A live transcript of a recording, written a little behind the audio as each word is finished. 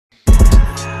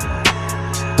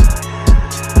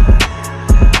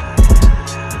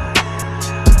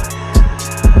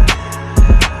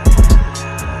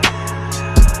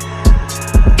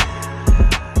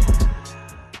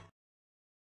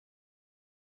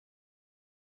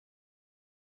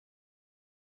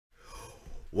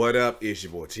What up? It's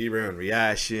your boy T-Ray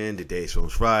Reaction. Today's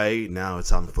Films Friday. Now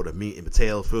it's time for the meat and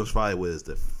potatoes Films Friday, which is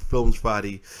the Films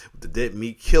Friday with the Dead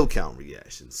Meat Kill Count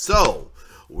reaction. So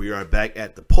we are back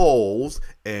at the polls,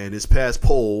 and this past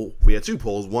poll, we had two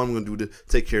polls. One we're gonna do to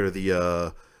take care of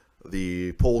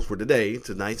the polls for today,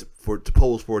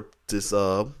 polls for this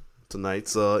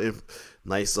tonight's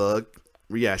nice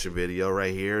reaction video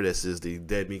right here. This is the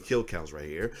Dead Meat Kill Counts right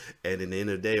here, and in the end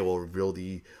of the day we'll reveal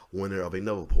the winner of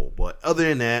another poll. But other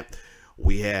than that,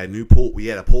 we had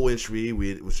a poll entry,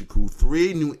 which include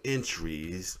 3 new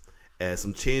entries, and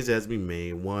some changes has been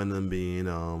made. One of them being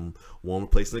one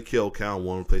replacing the kill count,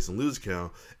 one replacing lose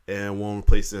count, and one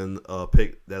replacing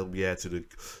pick that will be added to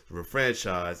the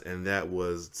franchise, and that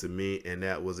was to me, and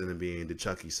that was in being the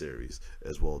Chucky series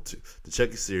as well too. The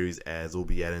Chucky series as will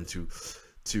be added to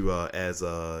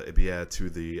it be added to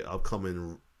the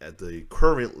upcoming the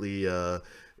currently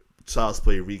Child's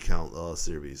Play recount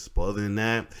series. But other than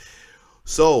that,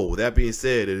 so that being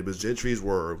said, it was entries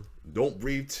were Don't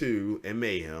Breathe 2 and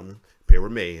Mayhem, pair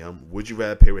with Mayhem, Would You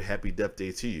Rather pair with Happy Death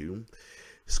Day to You,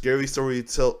 Scary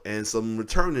Storytelling, and some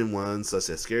returning ones such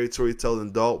as Scary Storytelling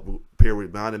Adult pair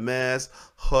with Mountain Mass,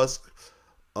 Husk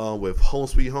with Home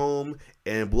Sweet Home,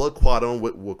 and Blood Quadrant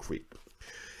with Wood Creek.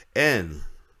 And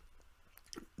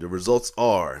the results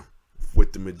are,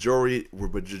 with the majority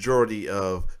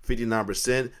of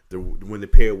 59%, the winning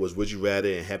pair was Would You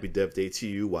Rather and Happy Death Day to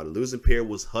You, while the losing pair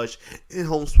was Hush and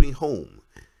Home Sweet Home.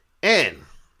 And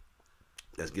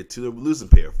let's get to the losing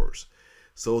pair first.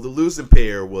 So the losing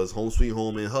pair was Home Sweet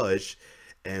Home and Hush,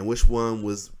 and which one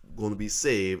was going to be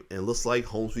saved? And it looks like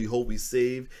Home Sweet Home will be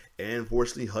saved, and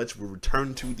unfortunately Hush will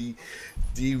return to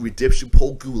the redemption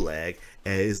poll gulag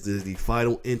as the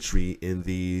final entry in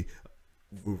the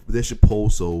redemption poll.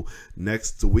 So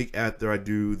next week after I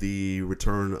do the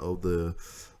return of the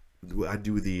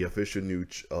official new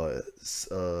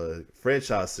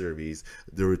franchise series,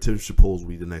 the redemption polls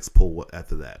will be the next poll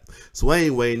after that. So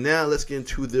anyway, now let's get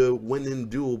into the winning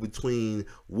duel between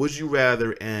Would You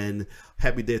Rather and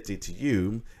Happy Death Day to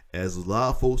You. As a lot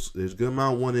of folks, there's a good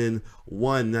amount winning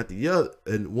one, not the other,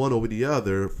 and one over the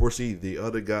other. Fortunately, the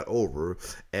other got over,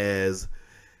 as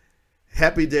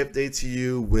Happy Death Day to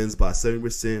You wins by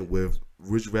 70%, with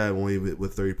Would You Rather only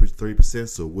with 30%.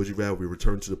 So Would You Rather will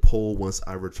return to the poll once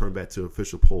I return back to the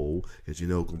official poll, because you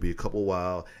know it's gonna be a couple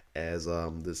while. As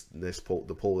this next poll,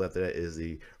 the poll after that is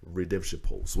the redemption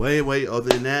poll. So anyway, other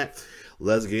than that,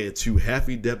 let's get into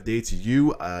Happy Death Day to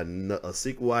You, a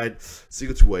sequel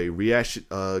to a reaction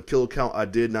kill count I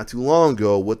did not too long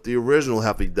ago with the original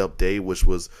Happy Death Day, which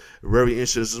was very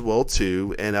interesting as well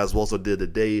too, and I also did the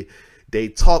day. They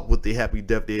talk with the Happy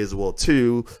Death Day as well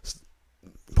too,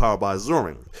 powered by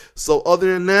Zorin. So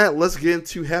other than that, let's get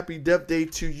into Happy Death Day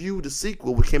to You, the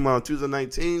sequel, which came out in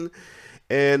 2019.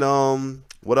 And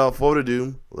without further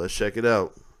ado, let's check it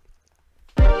out.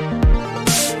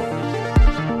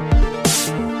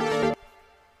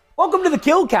 Welcome to the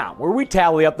Kill Count, where we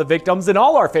tally up the victims in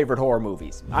all our favorite horror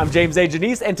movies. I'm James A.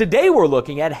 Janice, and today we're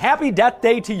looking at Happy Death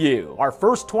Day to You, our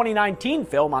first 2019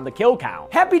 film on the Kill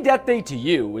Count. Happy Death Day to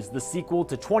You is the sequel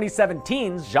to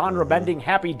 2017's genre-bending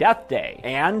Happy Death Day,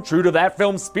 and true to that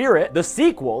film's spirit, the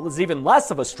sequel is even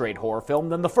less of a straight horror film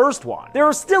than the first one. There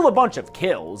are still a bunch of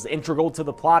kills, integral to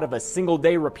the plot of a single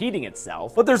day repeating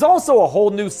itself, but there's also a whole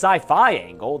new sci-fi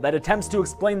angle that attempts to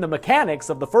explain the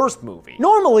mechanics of the first movie.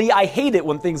 Normally, I hate it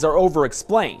when things are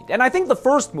over-explained, and I think the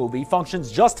first movie functions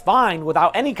just fine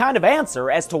without any kind of answer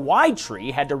as to why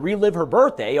Tree had to relive her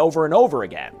birthday over and over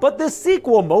again. But this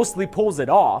sequel mostly pulls it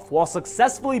off while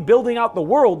successfully building out the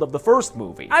world of the first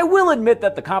movie. I will admit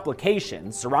that the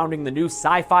complications surrounding the new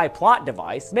sci-fi plot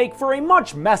device make for a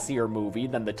much messier movie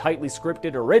than the tightly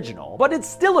scripted original, but it's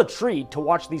still a treat to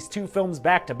watch these two films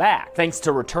back to back, thanks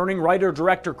to returning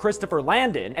writer-director Christopher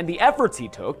Landon and the efforts he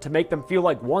took to make them feel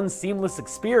like one seamless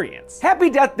experience. Happy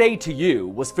Death Day to You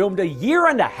was filmed a year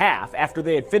and a half after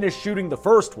they had finished shooting the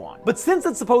first one, but since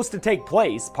it's supposed to take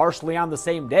place partially on the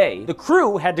same day, the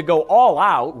crew had to go all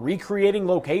out recreating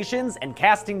locations and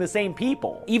casting the same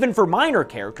people, even for minor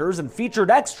characters and featured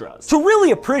extras. To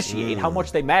really appreciate how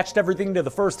much they matched everything to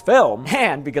the first film,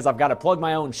 and because I've got to plug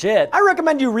my own shit, I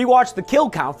recommend you rewatch the Kill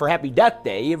Count for Happy Death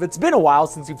Day if it's been a while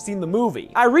since you've seen the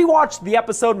movie. I rewatched the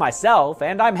episode myself,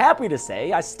 and I'm happy to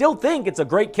say I still think it's a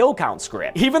great Kill Count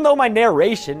script, even though my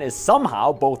narration is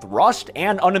somehow both rushed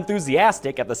and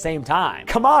unenthusiastic at the same time.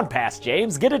 Come on, Past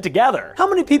James, get it together. How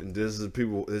many people? This is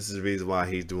the reason why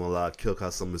he's doing a lot of kill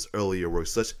count, some of his earlier work,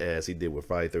 such as he did with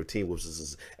Friday 13, which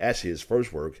is actually his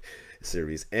first work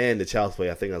series, and the Child's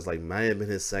Play. I think might have been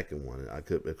his second one.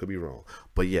 It could be wrong,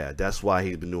 but yeah, that's why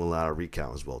he's been doing a lot of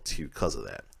recount as well too, because of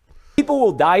that. People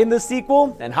will die in this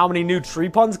sequel, and how many new tree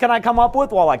puns can I come up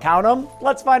with while I count them?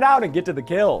 Let's find out and get to the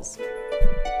kills.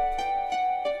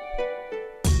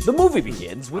 The movie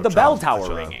begins with a bell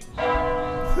tower ringing.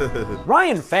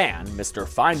 Ryan Phan, Mr.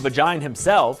 Fine Vagine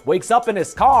himself, wakes up in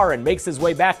his car and makes his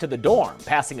way back to the dorm,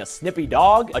 passing a snippy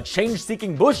dog, a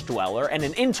change-seeking bush dweller, and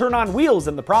an intern on wheels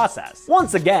in the process.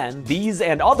 Once again, these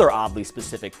and other oddly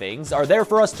specific things are there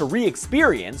for us to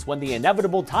re-experience when the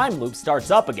inevitable time loop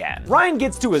starts up again. Ryan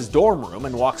gets to his dorm room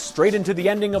and walks straight into the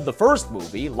ending of the first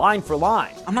movie, line for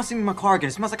line. I'm not sleeping in my car again.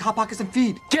 It smells like Hot Pockets and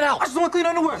feet. Get out! I just want clean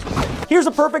underwear. Here's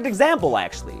a perfect example,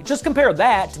 actually. Just compare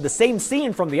that to the same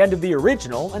scene from the end of the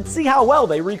original and see how well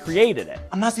they recreated it.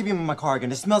 I'm not sleeping in my car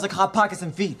again. It smells like Hot Pockets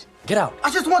and feet. Get out. I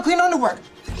just want clean underwear.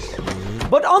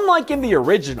 But unlike in the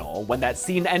original, when that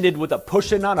scene ended with a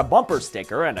push-in on a bumper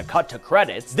sticker and a cut to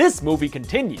credits, this movie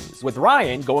continues, with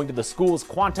Ryan going to the school's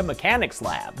quantum mechanics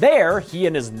lab. There, he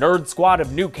and his nerd squad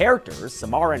of new characters,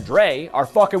 Samar and Dre, are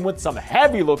fucking with some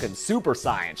heavy-looking super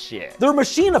science shit. Their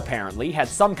machine apparently had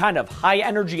some kind of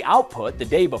high-energy output the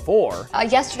day before.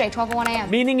 Yesterday, 12:01 a.m.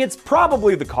 Meaning it's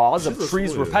probably the cause of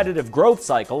Tree's repetitive growth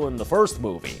cycle in the first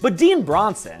movie. But Dean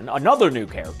Bronson, another new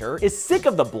character, is sick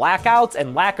of the blackouts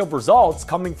and lack of results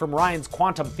coming from Ryan's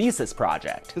quantum thesis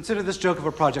project. Consider this joke of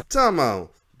a project. Time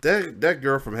out. That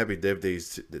girl from Happy Death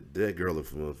Days, that girl looked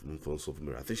so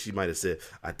familiar. I think she might have said,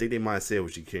 I think they might have said where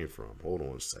she came from. Hold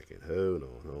on a second. Hold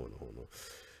on.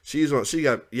 She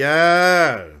got,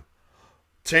 yeah.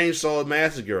 Chainsaw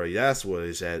Massacre. That's what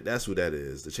it's at. That's who that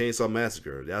is. The Chainsaw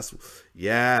Massacre. That's what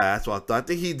I thought. I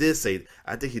think he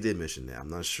did mention that. I'm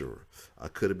not sure. I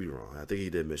could be wrong. I think he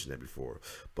did mention that before.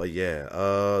 But yeah,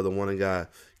 the one that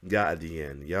got at the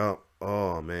end. Yup.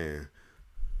 Oh man.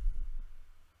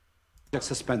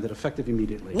 Suspended, effective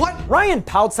immediately. What? Ryan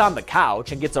pouts on the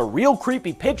couch and gets a real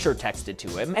creepy picture texted to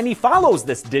him, and he follows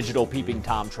this digital peeping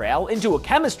Tom trail into a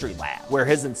chemistry lab, where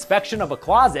his inspection of a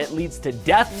closet leads to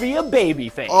death via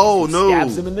babyface. Oh no!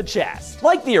 Stabs him in the chest.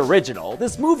 Like the original,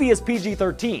 this movie is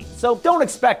PG-13, so don't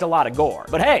expect a lot of gore.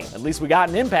 But hey, at least we got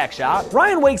an impact shot.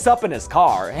 Ryan wakes up in his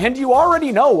car, and you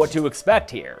already know what to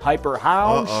expect here. Hyper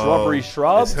Hound, Shrubbery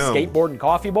Shrub, Skateboard and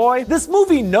Coffee Boy. This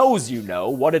movie knows you know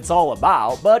what it's all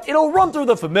about, but it'll run through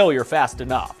the familiar fast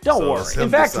enough. Don't worry. In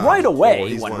fact, right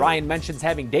away, when Ryan mentions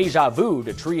having deja vu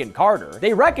to Tree and Carter,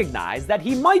 they recognize that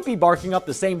he might be barking up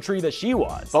the same tree that she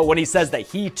was. But when he says that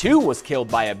he too was killed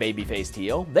by a baby-faced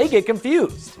heel, they get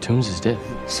confused. Toombs is dead.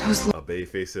 So is A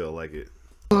baby-faced heel, like it.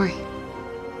 Lori.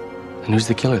 And who's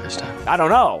the killer this time? I don't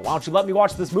know. Why don't you let me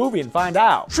watch this movie and find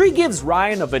out? Tree gives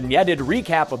Ryan a vignetted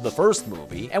recap of the first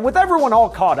movie, and with everyone all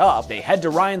caught up, they head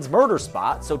to Ryan's murder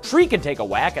spot so Tree can take a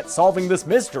whack at solving this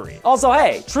mystery. Also,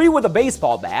 hey, Tree with a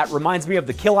baseball bat reminds me of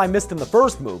the kill I missed in the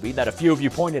first movie that a few of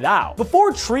you pointed out.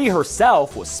 Before Tree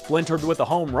herself was splintered with a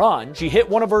home run, she hit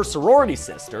one of her sorority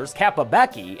sisters, Kappa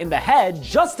Becky, in the head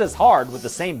just as hard with the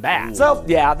same bat. So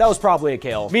yeah, that was probably a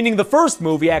kill. Meaning the first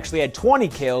movie actually had 20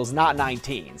 kills, not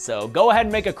 19, so go ahead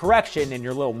and make a correction in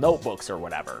your little notebooks or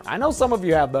whatever. I know some of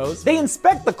you have those. They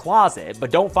inspect the closet,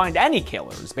 but don't find any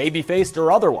killers, baby-faced or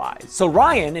otherwise. So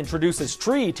Ryan introduces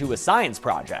Tree to a science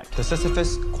project. The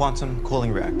Sisyphus Quantum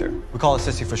Cooling Reactor. We call it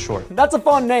Sissy for short. That's a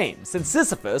fun name, since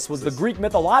Sisyphus was the Greek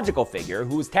mythological figure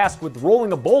who was tasked with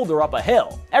rolling a boulder up a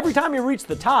hill. Every time he reached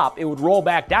the top, it would roll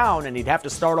back down and he'd have to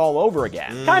start all over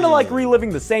again. Kinda like reliving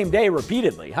the same day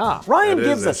repeatedly, huh? Ryan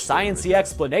gives a sciencey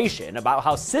explanation about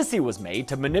how Sissy was made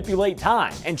to manipulate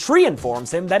time, and Tree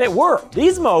informs him that it worked.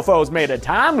 These mofos made a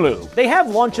time loop. They have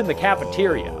lunch in the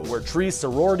cafeteria, where Tree's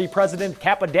sorority president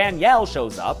Kappa Danielle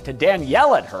shows up to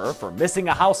Danielle at her for missing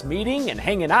a house meeting and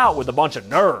hanging out with a bunch of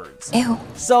nerds. Ew.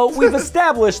 So we've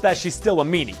established that she's still a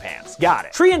meanie pants. Got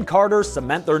it. Tree and Carter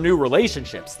cement their new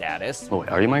relationship status. Oh, wait,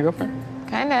 are you my girlfriend?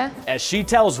 Kinda. As she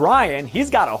tells Ryan he's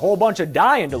got a whole bunch of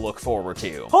dying to look forward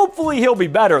to. Hopefully he'll be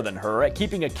better than her at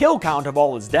keeping a kill count of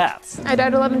all his deaths. I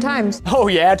died 11 times. Oh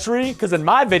yeah, Tree? Cause in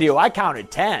my video I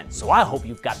counted 10, so I hope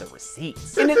you've got the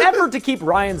receipts. In an effort to keep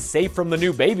Ryan safe from the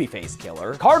new babyface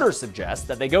killer, Carter suggests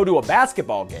that they go to a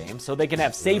basketball game so they can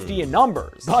have safety in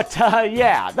numbers. But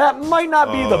yeah, that might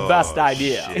not be the best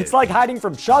idea. Shit. It's like hiding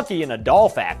from Chucky in a doll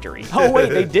factory. Oh wait,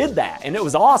 they did that, and it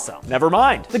was awesome. Never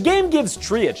mind. The game gives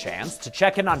Tree a chance to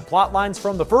check in on plot lines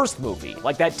from the first movie,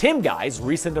 like that Tim guy's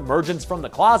recent emergence from the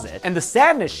closet and the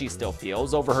sadness she still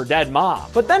feels over her dead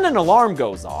mom. But then an alarm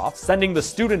goes off, sending the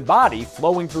student body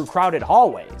flowing through crowded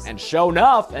hallways, and sure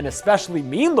enough, an especially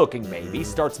mean-looking baby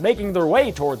starts making their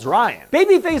way towards Ryan.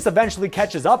 Babyface eventually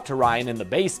catches up to Ryan in the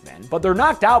basement, but they're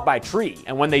knocked out by Tree,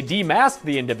 and when they demask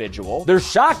the individual, they're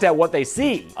shocked at what they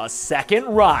see: a second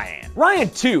Ryan.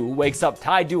 Ryan, too, wakes up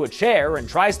tied to a chair and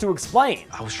tries to explain.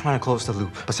 I was trying to close the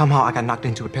loop, but somehow I got knocked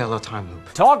into a parallel time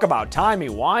loop. Talk about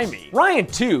timey-wimey. Ryan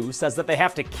 2 says that they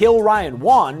have to kill Ryan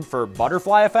 1 for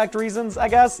butterfly effect reasons, I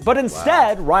guess. But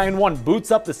instead, Ryan 1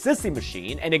 boots up the sissy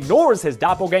machine and ignores his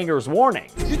doppelganger's warning.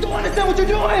 You don't understand what you're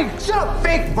doing! Shut up,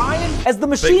 fake Ryan! As the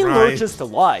machine lurches to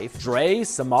life, Dre,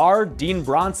 Samar, Dean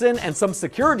Bronson, and some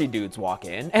security dudes walk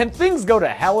in, and things go to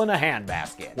hell in a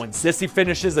handbasket. When Sissy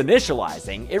finishes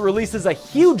initializing, it releases a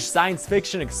huge science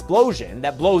fiction explosion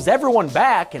that blows everyone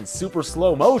back in super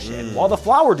slow motion while the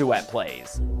flower duet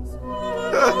plays.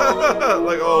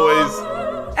 Like always.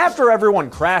 After everyone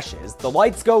crashes, the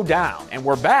lights go down, and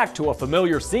we're back to a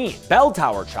familiar scene. Bell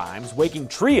tower chimes, waking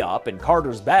Tree up in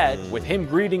Carter's bed, with him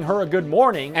greeting her a good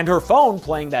morning, and her phone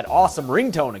playing that awesome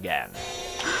ringtone again.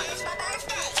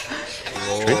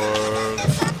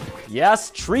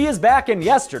 Yes, Tree is back in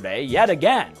yesterday yet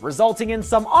again, resulting in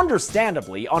some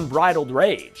understandably unbridled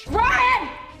rage. Ryan!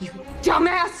 You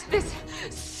dumbass! This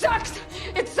sucks!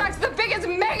 It sucks the biggest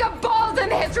mega balls in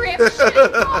the history of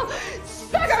shitball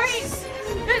suckeries!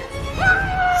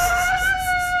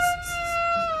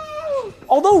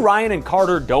 Although Ryan and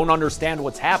Carter don't understand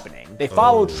what's happening, they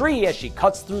follow Tree as she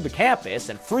cuts through the campus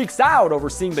and freaks out over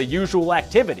seeing the usual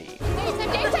activity.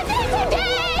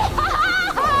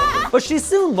 But she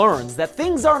soon learns that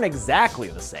things aren't exactly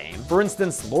the same. For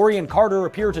instance, Lori and Carter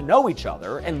appear to know each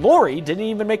other, and Lori didn't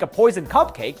even make a poison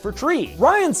cupcake for Tree.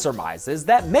 Ryan surmises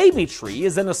that maybe Tree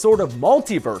is in a sort of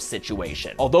multiverse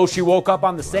situation. Although she woke up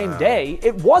on the same day,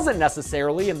 it wasn't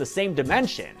necessarily in the same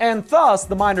dimension, and thus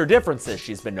the minor differences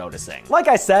she's been noticing. Like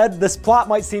I said, this plot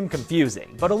might seem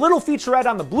confusing, but a little featurette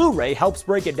on the Blu-ray helps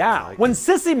break it down. When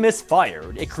Sissy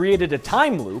misfired, it created a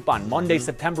time loop on Monday,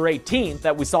 September 18th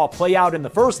that we saw play out in the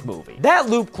first movie. That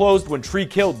loop closed when Tree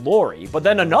killed Lori, but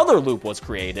then another loop was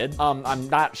created, I'm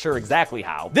not sure exactly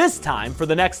how, this time for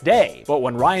the next day. But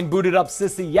when Ryan booted up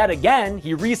Sissy yet again,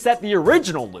 he reset the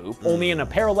original loop, only in a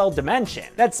parallel dimension.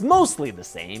 That's mostly the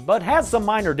same, but has some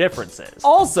minor differences.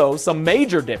 Also, some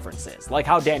major differences, like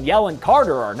how Danielle and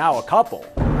Carter are now a couple.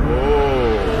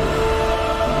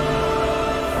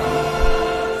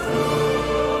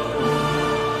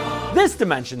 This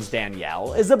dimension's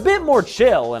Danielle is a bit more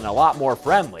chill and a lot more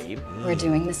friendly. We're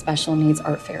doing the special needs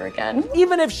art fair again.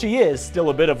 Even if she is still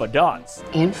a bit of a dunce.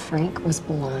 And Frank was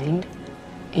blind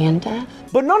and deaf.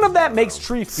 But none of that makes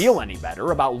Tree feel any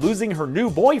better about losing her new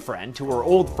boyfriend to her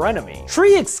old frenemy.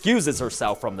 Tree excuses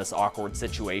herself from this awkward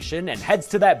situation and heads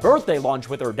to that birthday lunch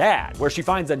with her dad, where she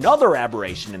finds another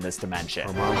aberration in this dimension.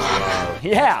 Her mom's alive.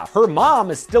 Yeah, her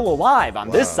mom is still alive on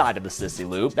this side of the sissy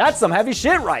loop. That's some heavy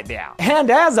shit right now.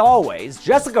 And as always,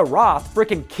 Jessica Roth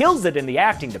frickin' kills it in the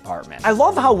acting department. I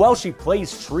love how well she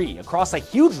plays Tree across a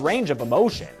huge range of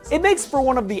emotions. It makes for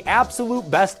one of the absolute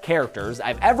best characters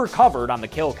I've ever covered on the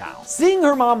Kill Count. Seeing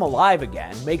her mom alive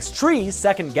again makes Tree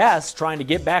second guess trying to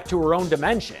get back to her own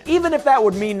dimension, even if that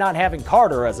would mean not having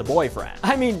Carter as a boyfriend.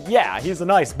 I mean, yeah, he's a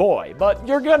nice boy, but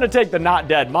you're gonna take the not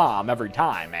dead mom every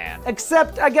time, man.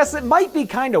 Except, I guess it might be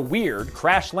kinda weird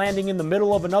crash landing in the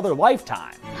middle of another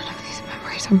lifetime.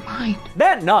 Mine.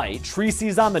 That night, Tree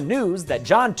sees on the news that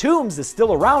John Toombs is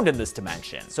still around in this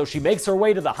dimension, so she makes her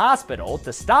way to the hospital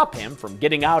to stop him from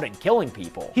getting out and killing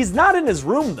people. He's not in his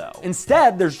room though.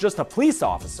 Instead, there's just a police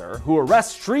officer who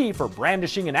arrests Tree for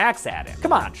brandishing an axe at him.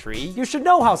 Come on, Tree, you should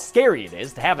know how scary it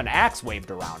is to have an axe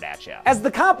waved around at you. As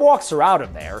the cop walks her out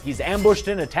of there, he's ambushed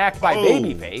and attacked by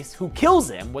Babyface, who kills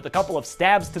him with a couple of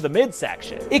stabs to the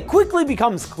midsection. It quickly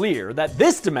becomes clear that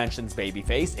this dimension's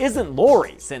Babyface isn't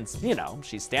Lori, since, you know,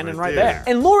 she's standing right there.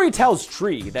 And Lori tells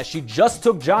Tree that she just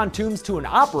took John Toombs to an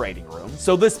operating room,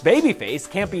 so this Babyface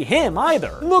can't be him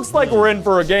either. Looks like we're in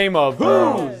for a game of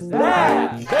Who's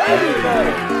That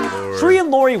Babyface? Tree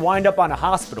and Lori wind up on a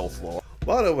hospital floor.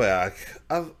 By the way,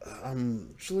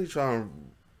 I'm really trying to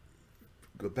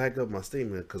go back up my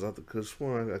statement because I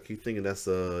keep thinking that's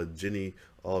Jenny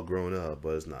all grown up,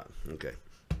 but it's not. Okay.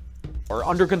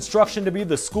 under construction to be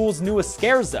the school's newest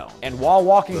scare zone. And while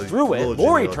walking through it,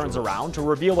 Laurie turns around to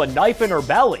reveal a knife in her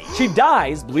belly. She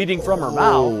dies, bleeding from her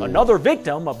mouth, another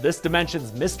victim of this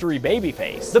dimension's mystery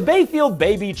babyface. The Bayfield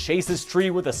baby chases Tree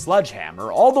with a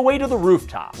sledgehammer all the way to the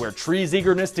rooftop, where Tree's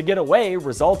eagerness to get away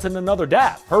results in another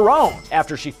death, her own,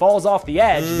 after she falls off the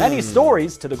edge many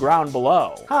stories to the ground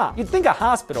below. You'd think a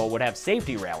hospital would have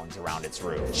safety railings around its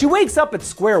roof. She wakes up at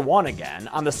square one again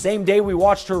on the same day we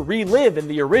watched her relive in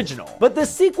the original. But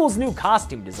this sequel's new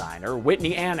costume designer,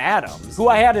 Whitney Ann Adams, who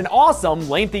I had an awesome,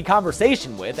 lengthy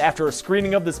conversation with after a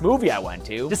screening of this movie I went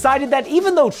to, decided that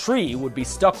even though Tree would be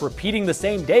stuck repeating the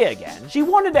same day again, she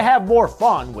wanted to have more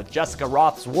fun with Jessica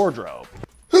Roth's wardrobe.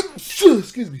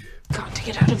 Excuse me. Got to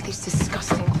get out of these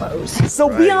disgusting clothes. So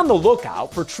be on the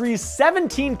lookout for Tree's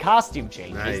 17 costume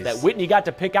changes that Whitney got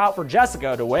to pick out for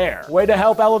Jessica to wear. Way to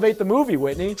help elevate the movie,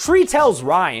 Whitney. Tree tells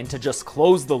Ryan to just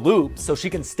close the loop so she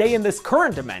can stay in this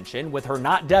current dimension with her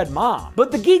not dead mom. But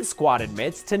the Geek Squad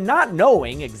admits to not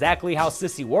knowing exactly how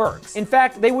Sissy works. In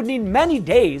fact, they would need many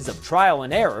days of trial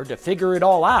and error to figure it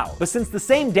all out. But since the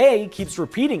same day keeps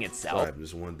repeating itself, I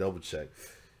just want to double check.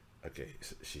 Okay,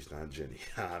 she's not Jenny.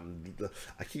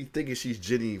 I keep thinking she's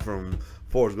Jenny from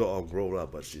Forrest Gump all grown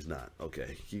up, but she's not.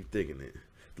 Okay, keep thinking it.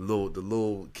 The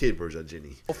little kid version of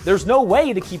Jenny. There's no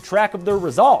way to keep track of their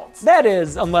results. That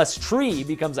is, unless Tree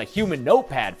becomes a human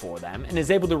notepad for them and is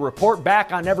able to report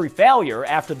back on every failure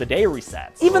after the day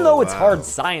resets. Even though it's hard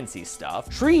sciencey stuff,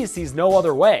 Tree sees no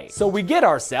other way. So we get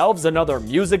ourselves another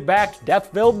music-backed,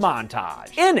 death-filled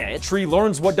montage. In it, Tree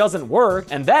learns what doesn't work,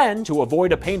 and then, to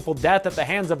avoid a painful death at the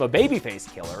hands of a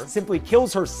babyface killer, simply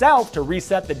kills herself to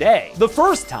reset the day. The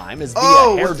first time is via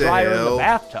a hairdryer in the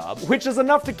bathtub, which is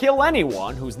enough to kill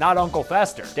anyone who's not Uncle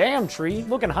Fester. Damn, Tree,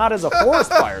 looking hot as a forest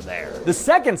fire there. The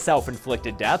second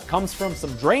self-inflicted death comes from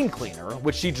some drain cleaner,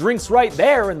 which she drinks right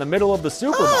there in the middle of the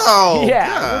supermarket.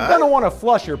 You're gonna want to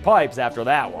flush your pipes after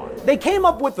that one. They came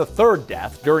up with the third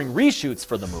death during reshoots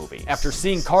for the movie. After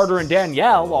seeing Carter and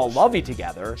Danielle all lovey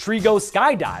together, Tree goes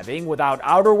skydiving without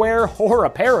outerwear or a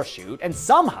parachute, and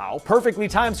somehow perfectly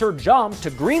times her jump to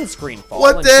green screen fall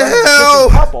in front of the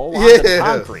couple onto the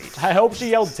concrete. I hope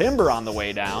she yelled timber on the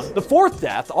way down. The fourth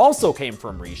death also came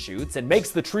from reshoots and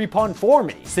makes the tree pun for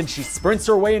me, since she sprints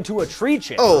her way into a tree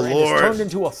chipper and is turned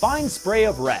into a fine spray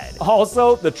of red.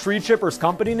 Also, the tree chipper's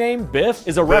company name, Biff,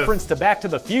 is a reference to Back to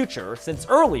the Future, since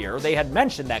earlier they had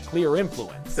mentioned that clear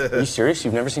influence. Are you serious?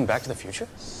 You've never seen Back to the Future?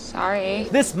 Sorry.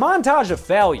 This montage of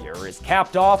failure is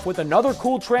capped off with another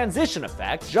cool transition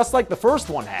effect, just like the first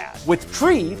one had, with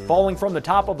Tree falling from the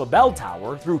top of a bell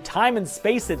tower through time and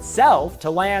space itself to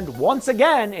land once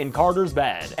again in Carter's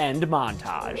bed. End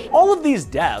montage. All of these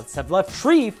deaths have left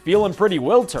Tree feeling pretty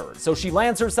wilted, so she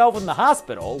lands herself in the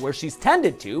hospital where she's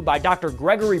tended to by Dr.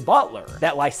 Gregory Butler,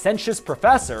 that licentious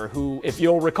professor who, if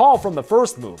you'll recall from the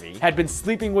first movie, had been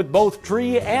sleeping with both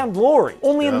Tree and Laurie.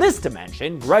 Only in this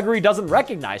dimension, Gregory doesn't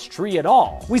recognize Tree at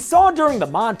all. We saw during the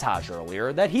montage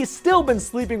earlier that he's still been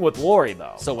sleeping with Laurie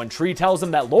though, so when Tree tells him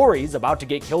that Laurie's about to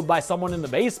get killed by someone in the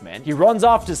basement, he runs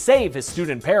off to save his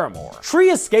student paramour.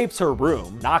 Tree escapes her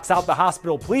room, knocks out the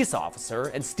hospital police officer,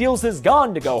 and steals his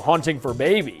gun to go hunting for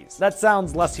babies. That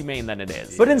sounds less humane than it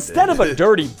is. But instead of a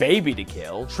dirty baby to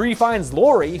kill, Tree finds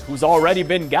Laurie, who's already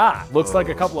been got. Looks like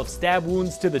a couple of stab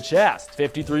wounds to the chest.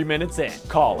 53 minutes in.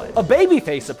 Call it. A baby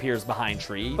face appears behind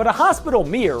Tree, but a hospital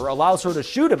mirror allows her to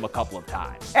shoot him a couple of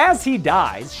times. As he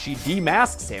dies, she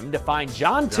demasks him to find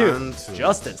John Toombs,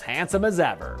 just as handsome as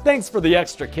ever. Thanks for the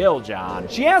extra kill, John.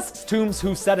 She asks Toombs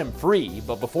who set him free,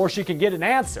 but before she can get an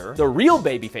answer, the real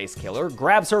babyface killer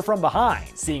grabs her from behind.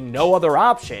 Seeing no other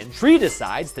option, Tree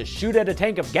decides to shoot at a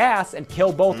tank of gas and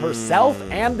kill both herself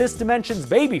and this dimension's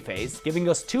babyface, giving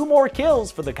us 2 more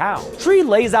kills for the count. Tree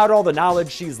lays out all the knowledge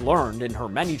she's learned in her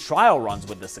many trial runs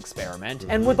with this experiment,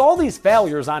 and with all these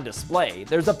failures on display,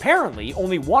 there's apparently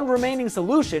only one remaining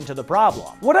solution to the problem.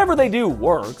 Whatever they do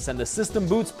works, and the system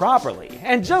boots properly.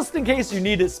 And just in case you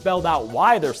need it spelled out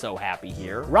why they're so happy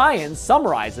here, Ryan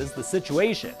summarizes the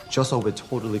situation. Just so we're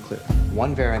totally clear,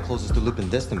 one variant closes the loop in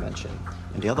this dimension,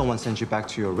 and the other one sends you back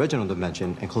to your original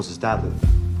dimension and closes that loop.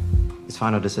 It's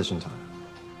final decision time.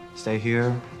 Stay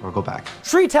here or go back.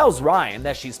 Tree tells Ryan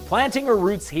that she's planting her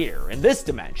roots here in this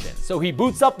dimension, so he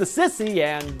boots up the sissy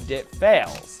and it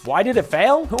fails. Why did it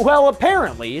fail? Well,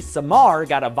 apparently, Samar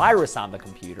got a virus on the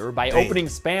computer by opening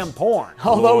spam porn,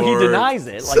 although he denies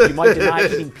it like you might deny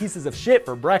eating pieces of shit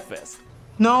for breakfast.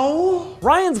 No!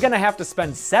 Ryan's gonna have to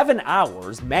spend 7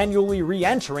 hours manually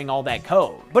re-entering all that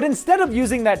code. But instead of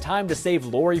using that time to save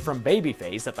Laurie from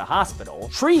Babyface at the hospital,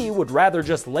 Tree would rather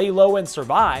just lay low and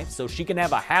survive so she can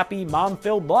have a happy,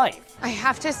 mom-filled life. I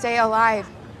have to stay alive.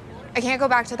 I can't go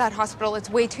back to that hospital. It's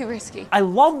way too risky. I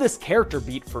love this character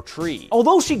beat for Tree.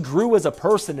 Although she grew as a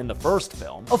person in the first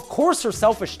film, of course her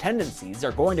selfish tendencies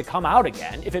are going to come out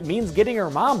again if it means getting her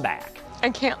mom back. I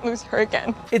can't lose her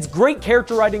again. It's great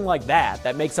character writing like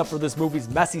that makes up for this movie's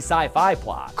messy sci-fi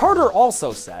plot. Carter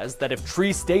also says that if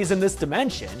Tree stays in this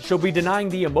dimension, she'll be denying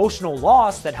the emotional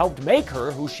loss that helped make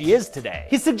her who she is today.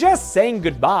 He suggests saying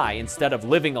goodbye instead of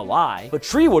living a lie, but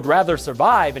Tree would rather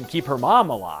survive and keep her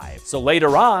mom alive. So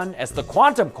later on, as the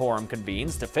Quantum Quorum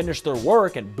convenes to finish their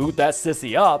work and boot that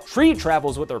sissy up, Tree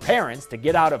travels with her parents to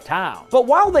get out of town. But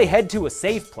while they head to a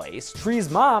safe place,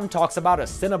 Tree's mom talks about a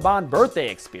Cinnabon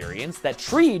birthday experience that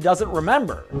Tree doesn't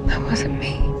remember. That wasn't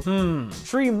me.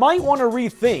 Tree might want to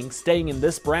rethink staying in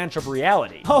this branch of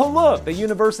reality. Oh look, the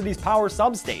university's power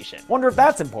substation. Wonder if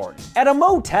that's important. At a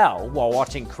motel, while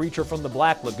watching Creature from the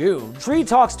Black Lagoon, Tree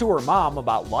talks to her mom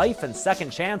about life and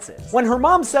second chances. When her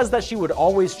mom says that she would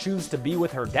always choose to be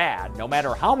with her dad, no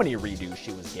matter how many redos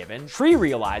she was given, Tree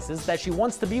realizes that she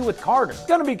wants to be with Carter. It's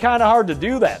gonna be kinda hard to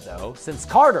do that though, since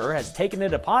Carter has taken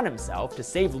it upon himself to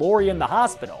save Laurie in the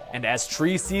hospital. And as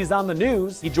Tree sees on the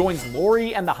news, he joins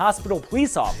Laurie and the hospital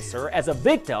police officer as a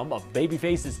victim of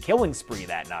Babyface's killing spree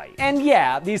that night. And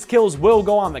yeah, these kills will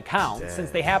go on the count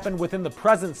since they happened within the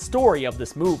present story of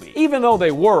this movie, even though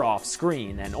they were off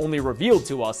screen and only revealed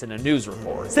to us in a news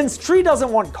report. Since Tree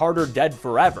doesn't want Carter dead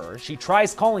forever, she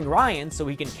tries calling Ryan so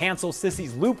he can cancel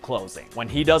Sissy's loop closing. When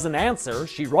he doesn't answer,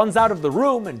 she runs out of the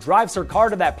room and drives her car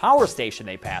to that power station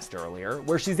they passed earlier,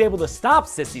 where she's able to stop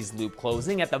Sissy's loop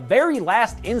closing at the very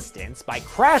last instance by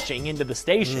crashing into the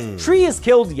station. Tree is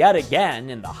killed yet again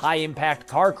in the high-impact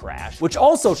car crash, which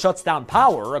also shuts down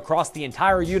power across the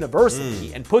entire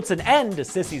university and puts an end to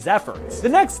Sissy's efforts. The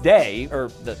next day,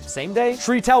 or the same day,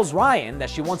 Tree tells Ryan that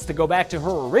she wants to go back to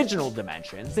her original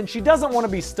dimension since she doesn't want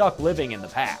to be stuck living in the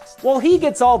past. While he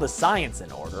gets all the science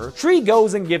in order, Tree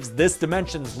goes and gives this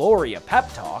dimension's Laurie a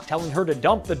pep talk telling her to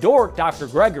dump the dork Dr.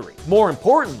 Gregory. More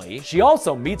importantly, she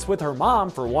also meets with her mom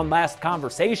for one last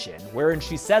conversation wherein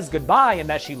she says goodbye and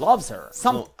that she loves her.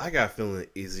 So I got a feeling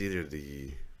it's either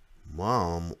the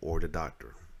mom or the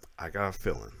doctor. I got a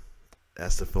feeling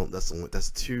that's the film.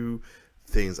 That's two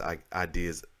things.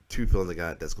 Ideas. Two feelings I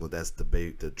got. That's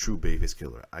the true Babyface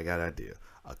killer. I got an idea.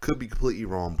 I could be completely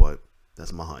wrong, but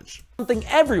that's my hunch. Something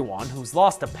everyone who's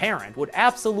lost a parent would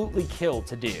absolutely kill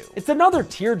to do. It's another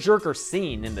tearjerker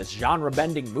scene in this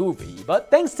genre-bending movie, but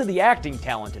thanks to the acting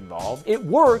talent involved, it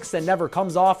works and never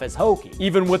comes off as hokey,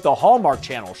 even with the Hallmark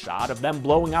Channel shot of them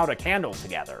blowing out a candle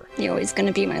together. You're always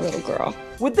gonna be my little girl.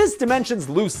 With this dimension's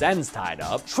loose ends tied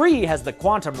up, Tree has the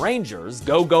Quantum Rangers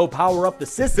go power up the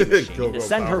Sissy machine to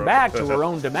send her back to her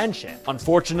own dimension.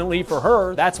 Unfortunately for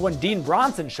her, that's when Dean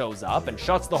Bronson shows up and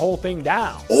shuts the whole thing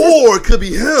down. Or it could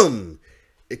be him.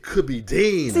 It could be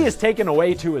Dean. Sissy is taken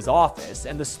away to his office,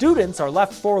 and the students are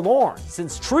left forlorn,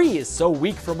 since Tree is so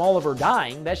weak from all of her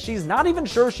dying that she's not even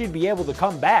sure she'd be able to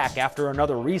come back after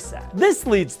another reset. This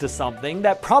leads to something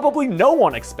that probably no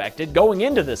one expected going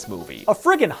into this movie. A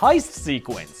friggin' heist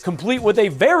sequence, complete with a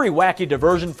very wacky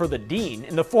diversion for the Dean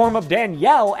in the form of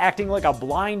Danielle acting like a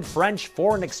blind French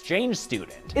foreign exchange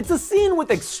student. It's a scene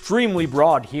with extremely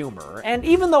broad humor, and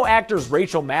even though actors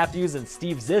Rachel Matthews and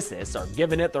Steve Zissou are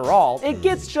giving it their all, it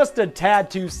gets just a tad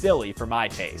too silly for my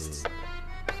tastes.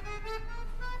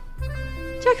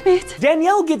 Checkmate.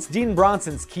 Danielle gets Dean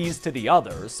Bronson's keys to the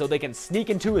others so they can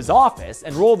sneak into his office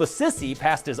and roll the Sissy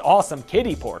past his awesome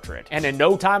kitty portrait. And in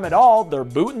no time at all, they're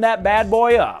booting that bad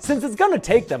boy up. Since it's gonna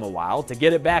take them a while to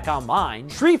get it back online,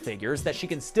 Tree figures that she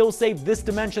can still save this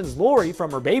dimension's Laurie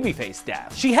from her Babyface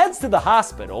death. She heads to the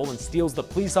hospital and steals the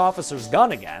police officer's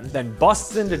gun again, then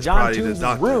busts into John Toombs'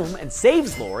 room and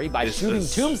saves Laurie by shooting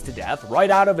Toombs to death right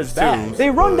out of his bed.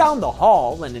 They run down the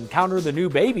hall and encounter the new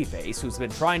Babyface who's been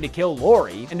trying to kill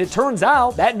Laurie, and it turns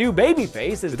out that new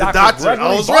Babyface is Dr. Gregory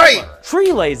I was right.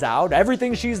 Tree lays out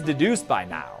everything she's deduced by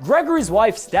now. Gregory's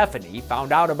wife Stephanie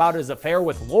found out about his affair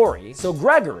with Laurie, so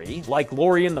Gregory, like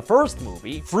Laurie in the first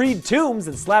movie, freed Toombs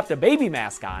and slapped a baby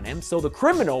mask on him so the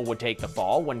criminal would take the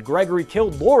fall when Gregory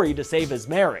killed Laurie to save his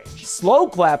marriage. Slow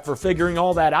clap for figuring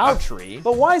all that out, Tree,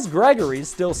 but why's Gregory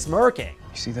still smirking?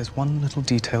 You see, there's one little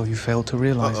detail you failed to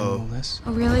realize in all this.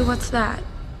 Oh really? What's that?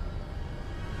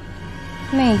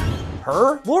 Me.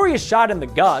 Her? Laurie is shot in the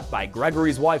gut by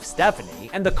Gregory's wife Stephanie,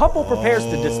 and the couple prepares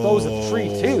to dispose of Tree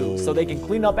too, so they can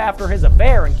clean up after his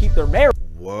affair and keep their marriage.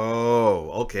 Whoa,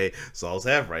 okay, so I was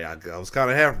half right. I was kind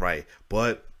of half right,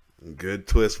 but good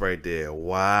twist right there.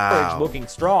 Wow. Looking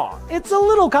strong. It's a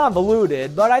little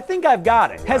convoluted, but I think I've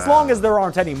got it, as long as there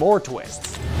aren't any more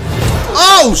twists.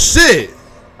 Oh shit!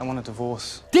 I want a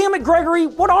divorce. Damn it, Gregory,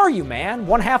 what are you, man?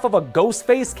 One half of a ghost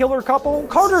face killer couple?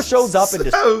 Carter shows up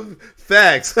and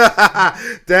Facts. That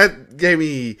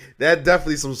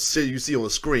definitely some shit you see on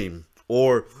Scream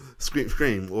or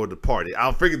Scream or The Party.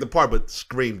 I'll forget The Party, but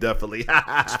Scream definitely.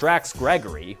 distracts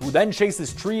Gregory, who then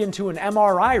chases Tree into an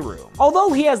MRI room.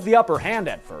 Although he has the upper hand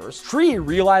at first, Tree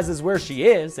realizes where she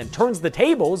is and turns the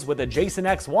tables with a Jason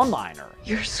X one-liner.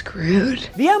 You're screwed.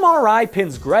 The MRI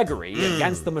pins Gregory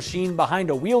against the machine behind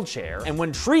a wheelchair, and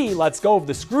when Tree lets go of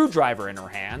the screwdriver in her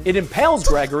hand, it impales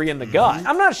Gregory in the gut.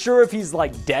 I'm not sure if he's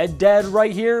like dead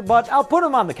right here, but I'll put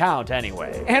him on the count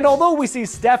anyway. And although we see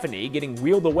Stephanie getting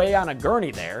wheeled away on a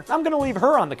gurney there, I'm gonna leave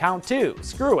her on the count too.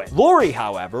 Screw it. Lori,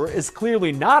 however, is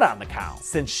clearly not on the count,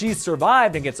 since she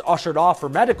survived and gets ushered off for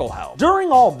medical help.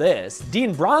 During all this,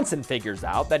 Dean Bronson figures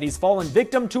out that he's fallen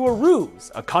victim to a ruse,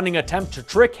 a cunning attempt to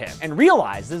trick him, and realizes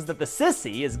that the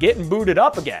sissy is getting booted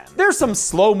up again. There's some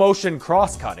slow motion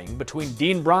cross-cutting between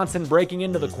Dean Bronson breaking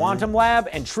into the quantum lab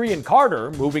and Tree and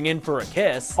Carter moving in for a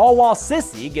kiss, all while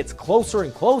Sissy gets closer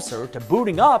and closer to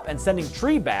booting up and sending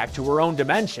Tree back to her own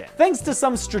dimension. Thanks to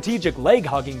some strategic leg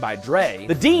hugging by Dre,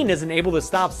 the Dean isn't able to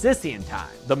stop Sissy in time.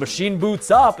 The machine boots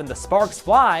up and the sparks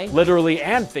fly, literally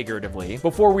and figuratively,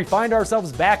 before we find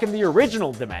ourselves back in the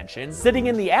original dimension, sitting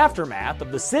in the aftermath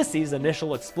of the Sissy's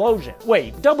initial explosion.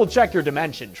 Wait, double check your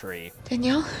dimension, Tree.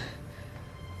 Danielle?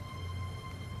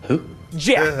 Who?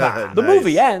 Jackpot! The Nice.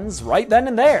 movie ends right then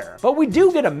and there, but we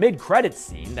do get a mid-credits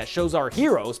scene that shows our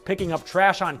heroes picking up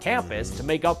trash on campus to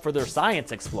make up for their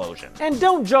science explosion. And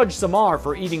don't judge Samar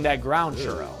for eating that ground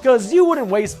churro, cause you wouldn't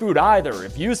waste food either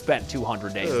if you spent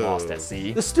 200 days lost at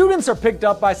sea. The students are picked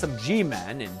up by some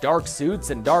G-men in dark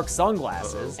suits and dark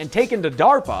sunglasses and taken to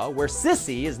DARPA, where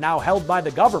Sissy is now held by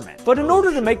the government. But in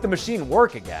order to make the machine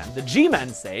work again, the G-men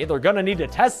say they're gonna need a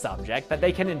test subject that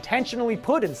they can intentionally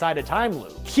put inside a time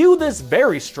loop. Cue this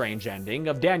very strange ending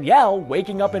of Danielle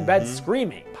waking up in bed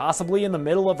screaming, possibly in the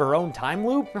middle of her own time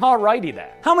loop? Alrighty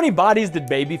then. How many bodies did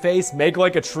Babyface make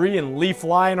like a tree and leave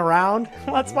flying around?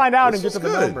 Let's find out and get to the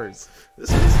numbers.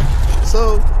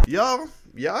 So y'all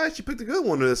actually picked a good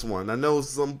one to this one. I know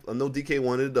DK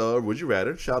wanted Would You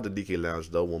Rather. Shout out to DK Lounge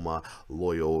though, one of my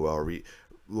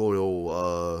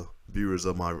loyal viewers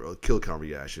of my kill count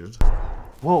reactions.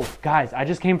 Whoa, guys, I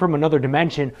just came from another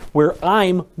dimension where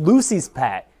I'm Lucy's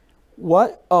pet.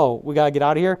 What? Oh, we gotta get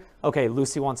out of here? Okay,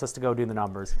 Lucy wants us to go do the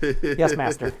numbers. Yes,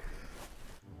 master.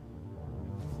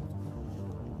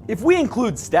 If we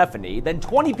include Stephanie, then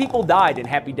 20 people died in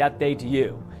Happy Death Day to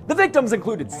You. The victims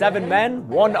included 7 men,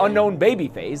 1 unknown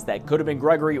babyface that could have been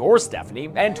Gregory or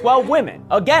Stephanie, and 12 women.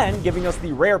 Again, giving us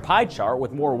the rare pie chart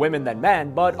with more women than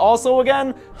men, but also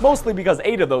again, mostly because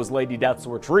 8 of those lady deaths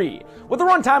were Tree. With a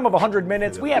runtime of 100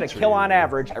 minutes, we had a kill on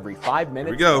average every 5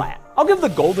 minutes flat. I'll give the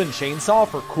golden chainsaw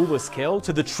for coolest kill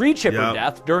to the tree chipper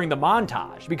death during the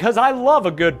montage, because I love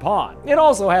a good pun. It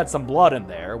also had some blood in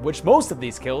there, which most of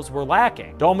these kills were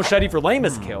lacking. Dull machete for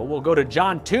lamest kill will go to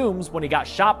John Toombs when he got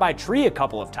shot by Tree a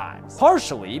couple of times.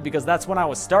 Partially because that's when I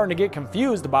was starting to get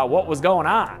confused about what was going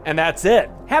on. And that's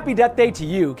it. Happy Death Day to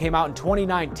You came out in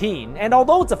 2019, and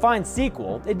although it's a fine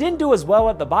sequel, it didn't do as well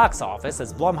at the box office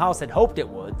as Blumhouse had hoped it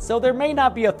would, so there may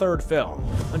not be a third film.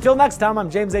 Until next time, I'm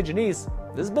James A. Janice.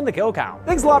 This has been the Kill Count.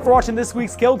 Thanks a lot for watching this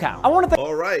week's Kill Count. I want to thank—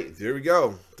 All right, there we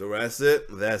go. That's it.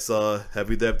 That's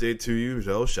Happy Death Day to you.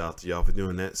 So shout out to y'all for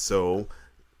doing that. So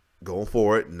going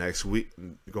forward, next week,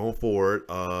 Would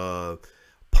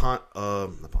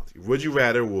You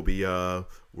Rather will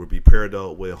be paired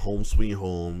up with Home Sweet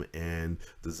Home, and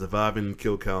the surviving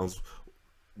kill counts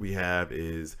we have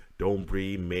is Don't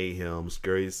Breathe, Mayhem,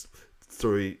 Scary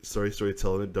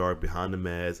Storytelling in the Dark, Behind the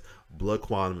Mask, Blood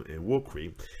Quantum, and Wolf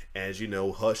Creek. As you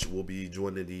know, Hush will be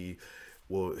joining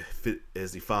will fit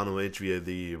as the final entry of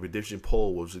the Redemption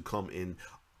poll, which will come in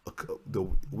the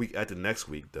week after next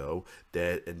week, though.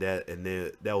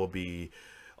 That will be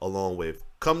along with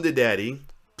Come to Daddy,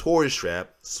 Tourist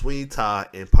Trap, Sweeney Todd,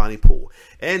 and Pontypool.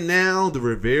 And now the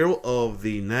reveal of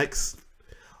the next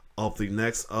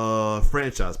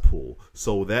franchise pool.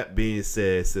 So that being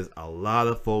said, since a lot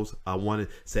of folks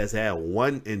since I had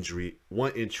one entry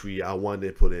I wanted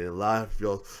to put in, a lot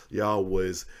of y'all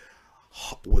was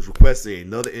requesting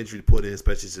another entry to put in,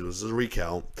 especially since it was a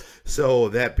recount. So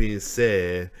that being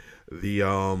said, the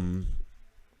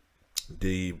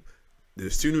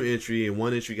student entry and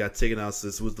one entry got taken out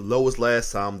since it was the lowest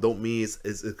last time. Don't mean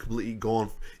it's completely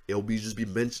gone. It'll just be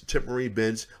temporary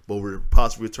bench, but we're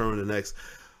possibly returning the next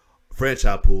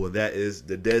franchise pool, and that is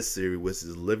the Dead series, which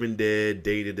is Living Dead,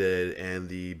 Day to Dead, and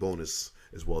the bonus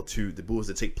as well too. The bonus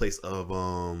that take place of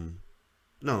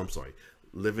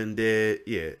Living Dead,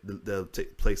 yeah, the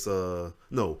take place.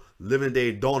 No, Living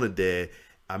Dead, Dawn of Dead.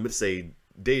 I meant to say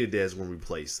Day of Dead is going to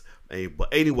replace. But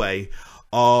anyway,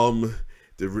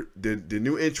 the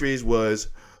new entries was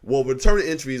returning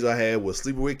entries I had was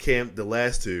Sleepaway Camp, the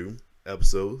last 2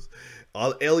 episodes,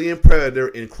 Alien Predator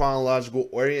in chronological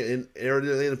order,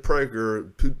 Alien Predator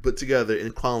put together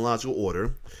in chronological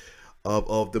order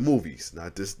of the movies.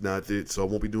 So I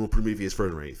won't be doing Prometheus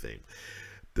further or anything.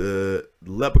 The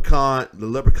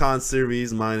Leprechaun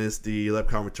series minus the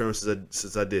Leprechaun Return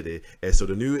since I did it. And so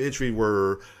the new entry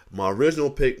were my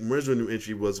original new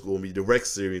entry was going to be the Rex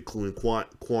series, including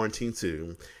Quarantine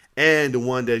 2, and the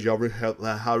one that y'all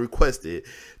have requested,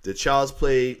 the Child's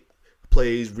Play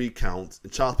plays recounts,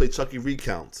 and Child's Play Chucky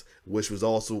recounts, which is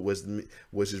reason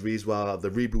why the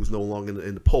reboot's no longer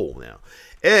in the poll now.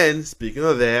 And speaking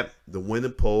of that, the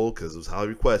winning poll, because it was highly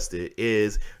requested,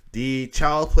 is the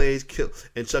Child's Play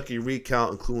and Chucky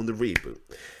recount, including the reboot.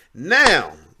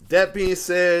 Now, that being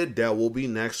said, that will be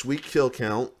next week kill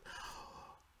count.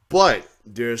 But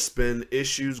there's been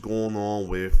issues going on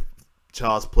with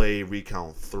Child's Play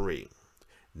Recount 3.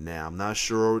 Now, I'm not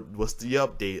sure what's the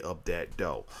update of that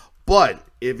though. But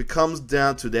if it comes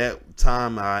down to that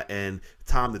time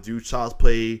to do Child's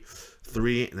Play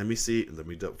 3, let me see.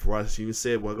 Before I even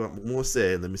said what I'm going to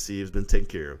say, let me see if it's been taken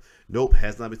care of. Nope,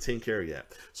 has not been taken care of yet.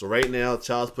 So right now,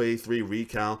 Child's Play 3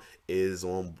 recount has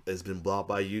been blocked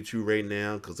by YouTube right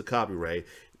now because of copyright.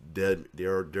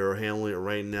 They're handling it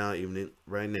right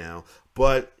now.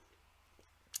 But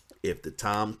if the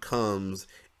time comes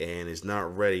and it's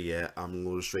not ready yet, I'm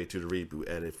going straight to the reboot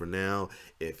edit for now.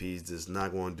 If he's just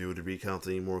not going to do the recount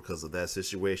anymore because of that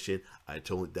situation, I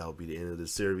told him that will be the end of the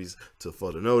series to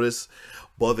further notice.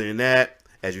 But other than that,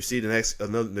 as you see,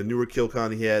 the newer kill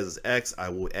count he has is X. I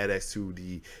will add X to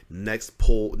the next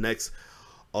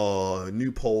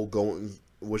new poll going,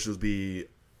 which will be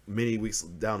many weeks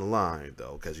down the line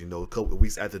though, because you know a couple of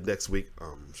weeks after next week,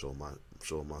 showing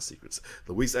my secrets.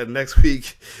 The weeks after next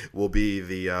week will be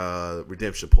the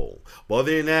redemption poll. But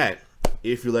other than that,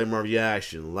 if you like my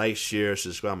reaction, like, share,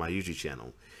 subscribe to my YouTube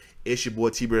channel. It's your boy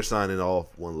T-Bear signing off.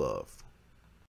 One love.